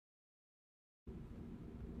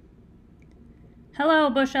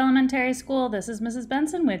Hello, Bush Elementary School. This is Mrs.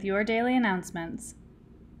 Benson with your daily announcements.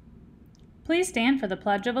 Please stand for the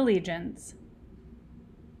Pledge of Allegiance.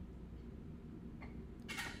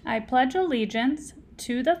 I pledge allegiance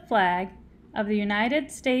to the flag of the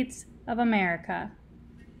United States of America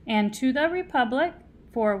and to the republic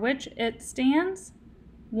for which it stands,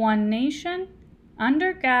 one nation,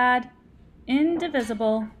 under God,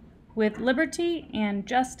 indivisible, with liberty and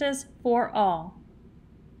justice for all.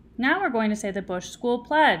 Now we're going to say the Bush School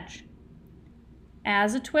Pledge.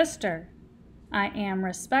 As a twister, I am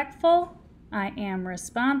respectful, I am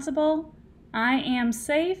responsible, I am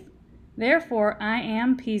safe, therefore I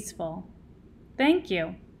am peaceful. Thank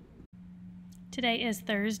you. Today is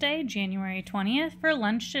Thursday, January 20th. For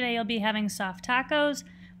lunch today you'll be having soft tacos,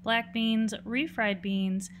 black beans, refried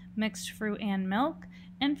beans, mixed fruit and milk,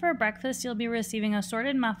 and for breakfast you'll be receiving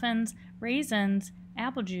assorted muffins, raisins,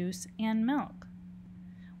 apple juice, and milk.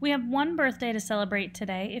 We have one birthday to celebrate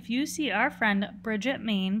today. If you see our friend Bridget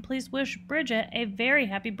Main, please wish Bridget a very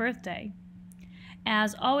happy birthday.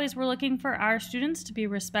 As always, we're looking for our students to be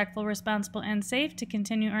respectful, responsible, and safe to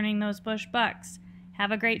continue earning those Bush bucks.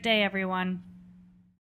 Have a great day, everyone.